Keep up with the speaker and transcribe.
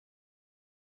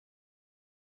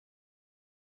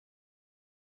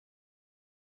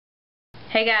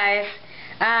Hey guys,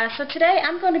 so today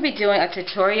I'm going to be doing a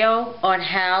tutorial on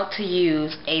how to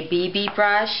use a BB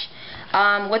brush.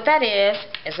 What that is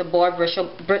a Boar Bristle.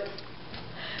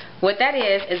 What that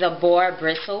is a Boar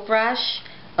Bristle brush.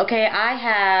 Okay, I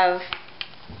have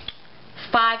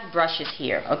 5 brushes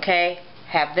here. Okay,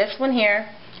 have this one here.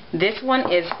 This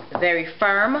one is very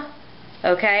firm.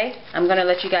 Okay, I'm going to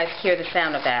let you guys hear the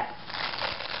sound of that.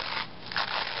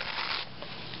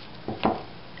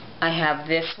 I have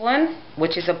this one,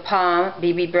 which is a Palm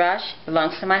BB brush.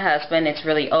 Belongs to my husband. It's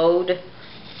really old.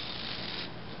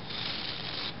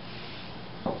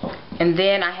 And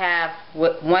then I have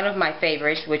one of my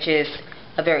favorites, which is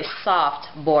a very soft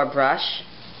Boar brush.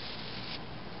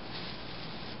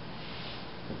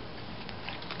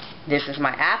 This is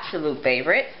my absolute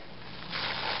favorite.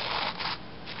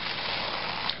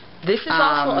 This is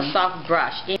also a soft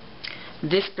brush.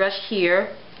 This brush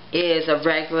here is a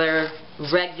regular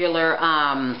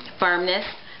firmness,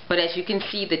 but as you can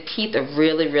see, the teeth are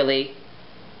really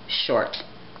short.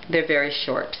 They're very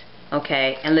short.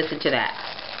 Okay, and listen to that.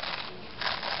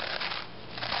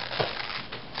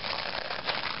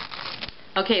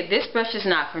 Okay, this brush is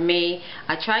not for me.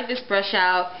 I tried this brush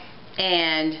out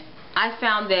and I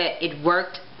found that it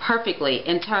worked perfectly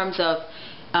in terms of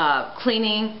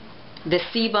cleaning the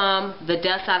sebum, the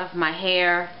dust out of my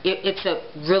hair. It's a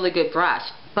really good brush.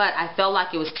 But I felt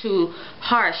like it was too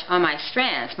harsh on my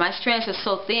strands. My strands are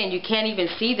so thin you can't even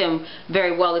see them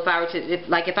very well. If I were to,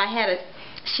 if I had a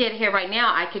shed hair right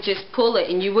now, I could just pull it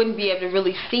and you wouldn't be able to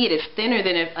really see it. It's thinner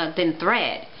than a thin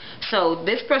thread. So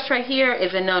this brush right here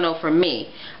is a no-no for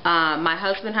me. My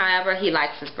husband, however, he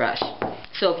likes this brush.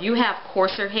 So if you have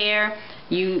coarser hair,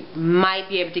 you might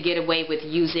be able to get away with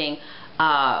using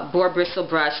Boar Bristle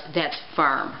brush that's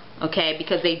firm. Okay,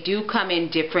 because they do come in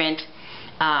different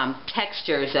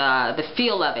textures. The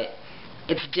feel of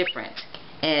it's different,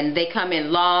 and they come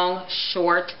in long,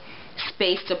 short,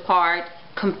 spaced apart,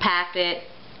 compacted,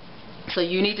 so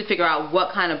you need to figure out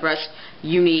what kind of brush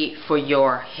you need for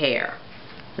your hair.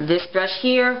 This brush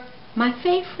here, my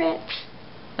favorite.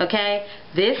 Okay,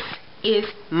 this is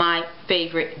my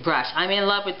favorite brush. I'm in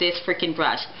love with this freaking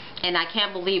brush, and I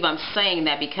can't believe I'm saying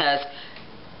that because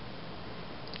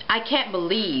I can't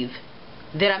believe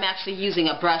that I'm actually using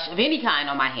a brush of any kind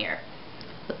on my hair,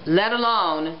 let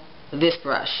alone this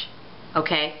brush.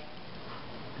 Okay,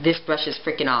 this brush is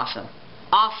freaking awesome.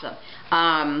 Awesome.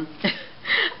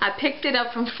 I picked it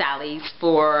up from Sally's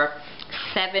for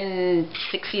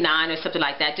 $7.69 or something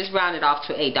like that. Just round it off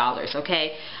to $8.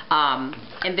 Okay,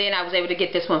 and then I was able to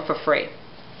get this one for free.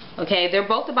 Okay, they're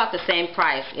both about the same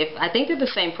price. I think they're the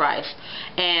same price,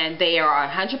 and they are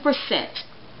 100%.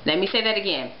 Let me say that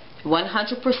again.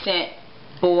 100%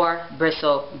 Boar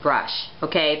Bristle brush.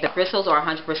 Okay, the bristles are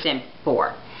 100%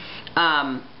 Boar.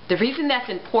 The reason that's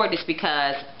important is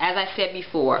because, as I said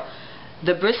before,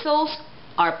 the bristles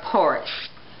are porous.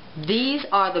 These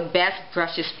are the best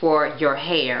brushes for your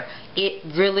hair. It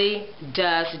really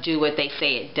does do what they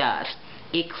say it does.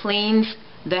 It cleans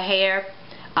the hair.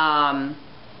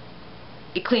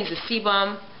 It cleans the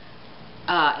sebum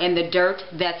and the dirt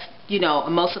that's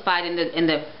emulsified in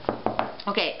the.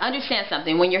 Okay, understand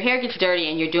something. When your hair gets dirty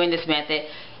and you're doing this method,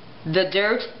 the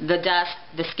dirt, the dust,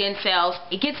 the skin cells,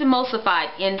 it gets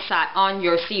emulsified inside on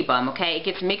your sebum. Okay, it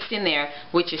gets mixed in there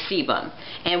with your sebum.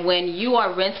 And when you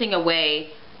are rinsing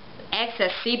away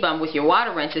excess sebum with your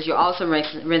water rinses, you're also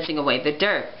rinsing away the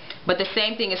dirt. But the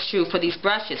same thing is true for these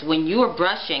brushes. When you are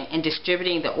brushing and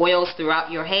distributing the oils throughout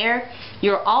your hair,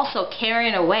 you're also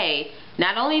carrying away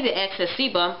not only the excess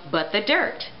sebum, but the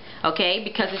dirt. Okay,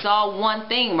 because it's all one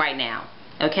thing right now.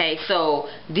 Okay, so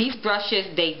these brushes,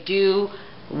 they do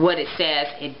what it says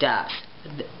it does.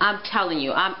 I'm telling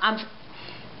you, I'm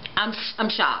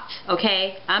shocked.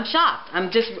 Okay, I'm shocked.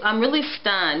 I'm really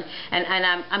stunned, and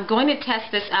I'm going to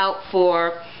test this out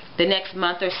for the next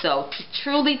month or so to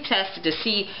truly test it to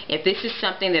see if this is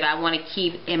something that I want to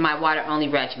keep in my water only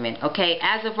regimen. Okay,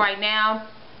 as of right now,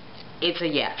 it's a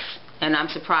yes. And I'm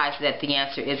surprised that the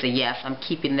answer is a yes. I'm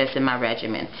keeping this in my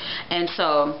regimen. And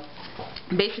so,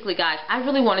 basically, guys, I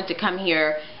really wanted to come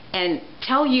here and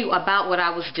tell you about what I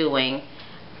was doing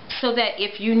so that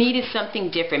if you needed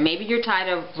something different, maybe you're tired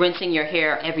of rinsing your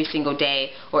hair every single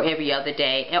day or every other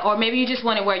day, or maybe you just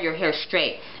want to wear your hair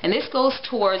straight. And this goes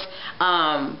towards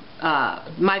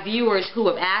my viewers who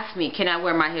have asked me, can I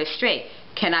wear my hair straight?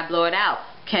 Can I blow it out?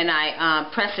 Can I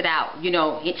press it out?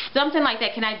 It's something like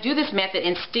that. Can I do this method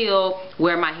and still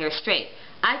wear my hair straight?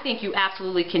 I think you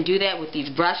absolutely can do that with these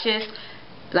brushes.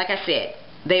 Like I said,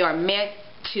 they are meant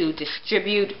to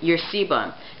distribute your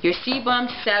sebum. Your sebum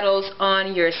settles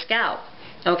on your scalp,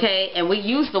 okay? And we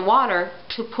use the water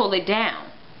to pull it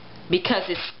down. because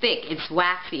it's thick, it's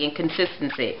waxy in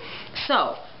consistency.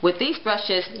 So with these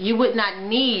brushes, you would not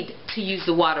need to use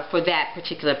the water for that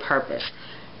particular purpose.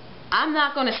 I'm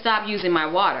not going to stop using my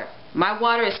water. My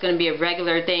water is going to be a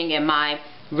regular thing in my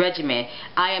regimen.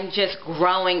 I am just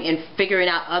growing and figuring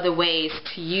out other ways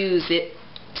to use it,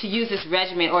 to use this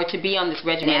regimen, or to be on this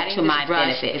regimen to my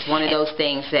benefit. It's one of those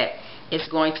things that is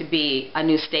going to be a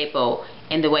new staple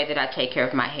in the way that I take care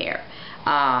of my hair.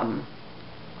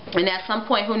 And at some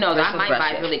point, who knows, I might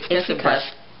buy really expensive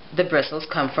brushes. The bristles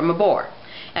come from a boar.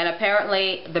 And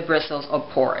apparently the bristles are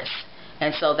porous.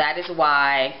 And so that is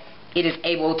why it is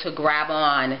able to grab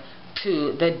on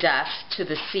to the dust, to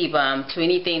the sebum, to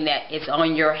anything that is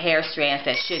on your hair strands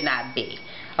that should not be.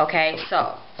 Okay,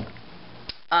 so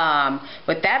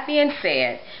with that being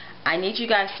said, I need you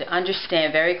guys to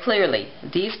understand very clearly,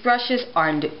 these brushes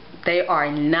are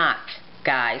not,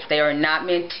 guys, they are not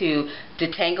meant to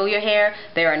detangle your hair.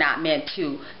 They are not meant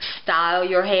to style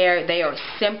your hair. They are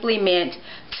simply meant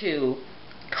to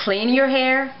clean your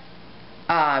hair,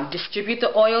 distribute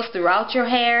the oils throughout your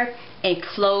hair, and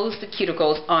close the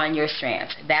cuticles on your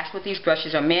strands. That's what these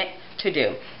brushes are meant to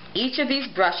do. Each of these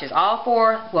brushes, all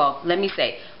four, well, let me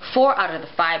say, 4 out of the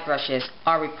 5 brushes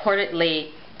are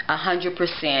reportedly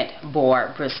 100%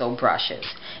 Boar Bristle brushes.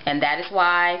 And that is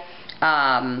why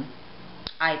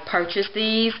I purchased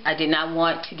these. I did not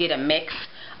want to get a mix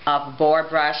of boar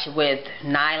brush with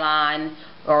nylon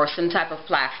or some type of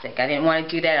plastic. I didn't want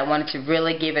to do that. I wanted to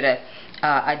really give it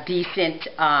a decent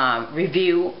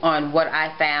review on what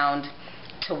I found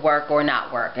to work or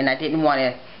not work. And I didn't want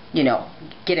to, you know,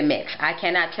 get a mix. I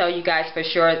cannot tell you guys for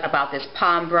sure about this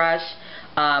palm brush.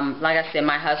 Like I said,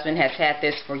 my husband has had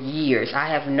this for years. I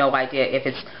have no idea if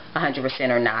it's 100%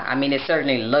 or not. I mean, it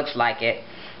certainly looks like it,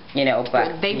 you know,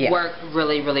 but they work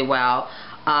really, really well.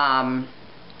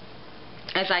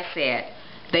 As I said,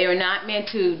 they are not meant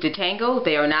to detangle.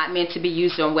 They are not meant to be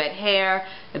used on wet hair.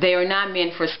 They are not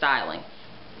meant for styling.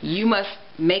 You must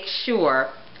make sure,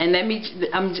 and let me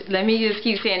just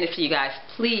keep saying this to you guys,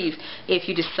 please, if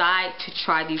you decide to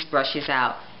try these brushes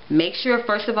out, make sure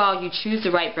first of all you choose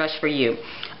the right brush for you.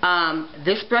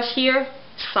 This brush here,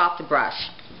 soft brush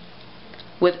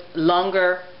with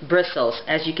longer bristles,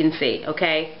 as you can see,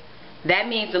 okay? That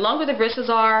means the longer the bristles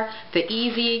are, the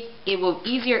easier it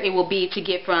will be to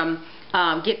get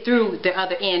through the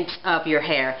other end of your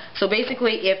hair. So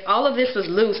basically, if all of this was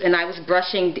loose and I was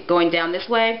brushing going down this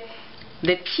way,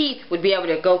 the teeth would be able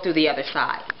to go through the other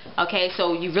side. Okay,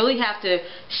 so you really have to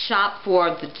shop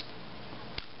for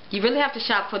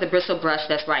the bristle brush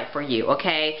that's right for you.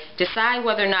 Okay, decide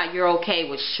whether or not you're okay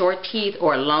with short teeth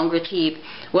or longer teeth,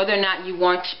 whether or not you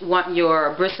want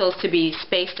your bristles to be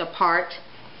spaced apart,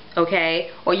 okay,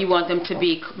 or you want them to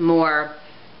be more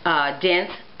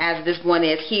dense, as this one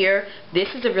is here. This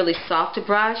is a really soft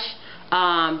brush.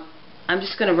 I'm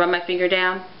just going to run my finger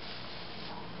down.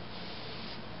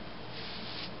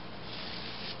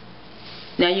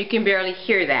 Now you can barely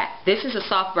hear that. This is a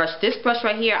soft brush. This brush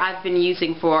right here I've been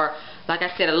using for, like I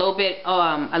said, a little bit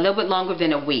longer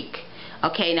than a week.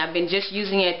 Okay, and I've been just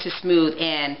using it to smooth.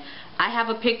 And I have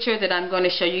a picture that I'm going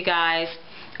to show you guys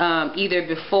either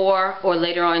before or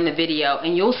later on in the video,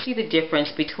 and you'll see the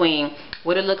difference between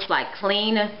what it looks like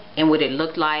clean and what it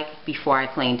looked like before I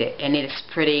cleaned it. And it's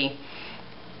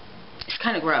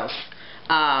kind of gross.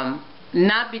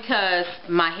 Not because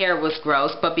my hair was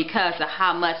gross, but because of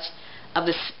how much of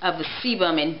the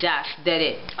sebum and dust that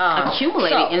it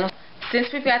accumulated. So, since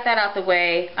we've got that out the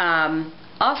way,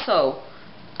 also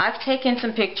I've taken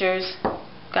some pictures,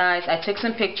 guys. I took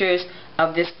some pictures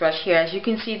of this brush here. As you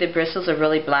can see, the bristles are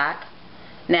really black.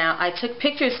 Now I took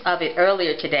pictures of it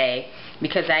earlier today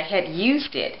because I had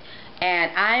used it,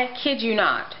 and I kid you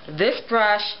not, this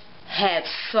brush had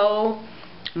so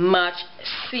much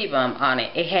sebum on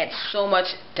it. It had so much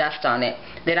dust on it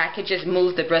that I could just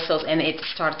move the bristles and it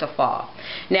started to fall.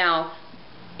 Now,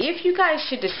 if you guys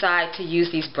should decide to use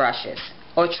these brushes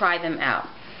or try them out,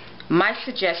 my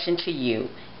suggestion to you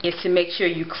is to make sure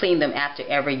you clean them after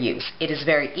every use. It is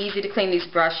very easy to clean these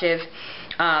brushes.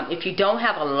 If you don't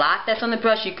have a lot that's on the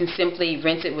brush, you can simply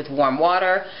rinse it with warm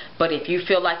water. But if you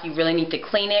feel like you really need to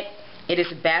clean it, it is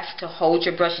best to hold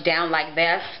your brush down like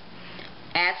this,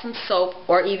 add some soap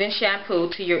or even shampoo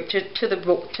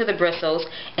to the bristles,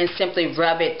 and simply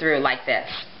rub it through like this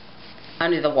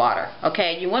under the water.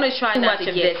 Okay, you want to try not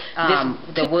to get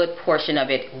the wood portion of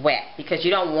it wet, because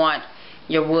you don't want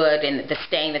your wood and the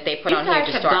stain that they put on here to start. If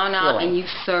you guys have gone out and you've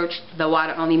searched the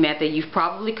water only method, you've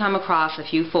probably come across a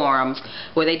few forums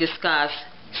where they discuss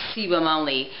sebum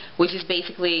only, which is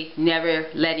basically never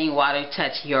letting water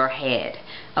touch your head.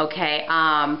 Okay,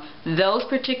 those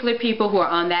particular people who are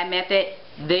on that method,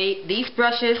 these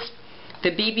brushes,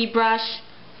 the BB brush,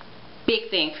 big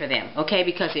thing for them, okay,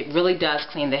 because it really does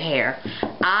clean the hair.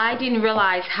 I didn't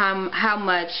realize how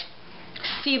much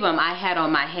sebum I had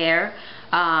on my hair.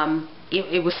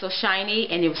 It was so shiny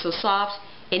and it was so soft.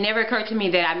 It never occurred to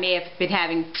me that I may have been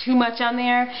having too much on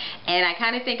there, and I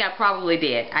kind of think I probably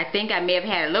did. I think I may have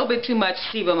had a little bit too much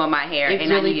sebum on my hair, and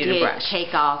really I needed a brush.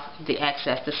 Take off the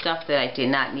excess, the stuff that I did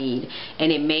not need,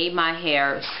 and it made my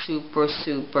hair super,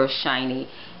 super shiny